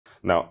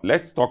Now,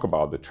 let's talk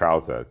about the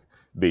trousers.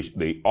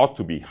 They ought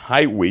to be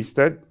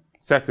high-waisted,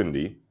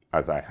 certainly,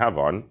 as I have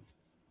on.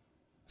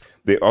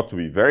 They ought to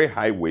be very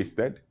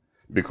high-waisted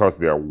because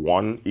they are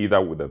worn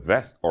either with a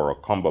vest or a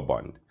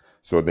cummerbund.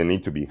 So they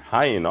need to be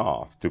high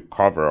enough to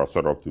cover or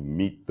sort of to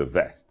meet the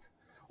vest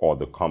or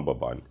the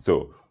cummerbund.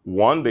 So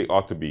one, they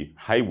ought to be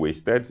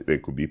high-waisted. They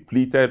could be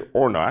pleated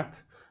or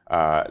not.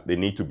 They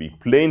need to be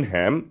plain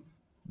hem.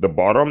 The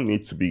bottom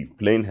needs to be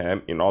plain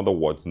hem. In other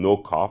words, no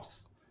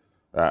cuffs.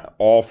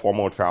 All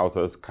formal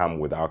trousers come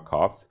without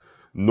cuffs.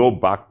 No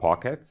back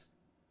pockets.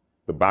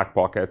 The back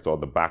pockets or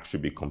the back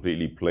should be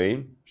completely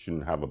plain.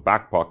 Shouldn't have a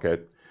back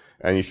pocket.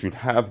 And you should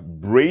have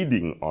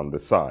braiding on the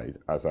side,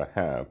 as I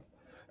have.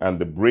 And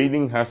the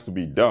braiding has to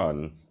be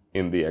done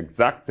in the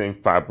exact same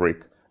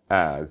fabric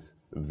as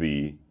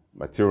the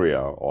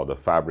material or the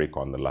fabric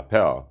on the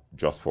lapel,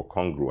 just for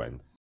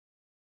congruence.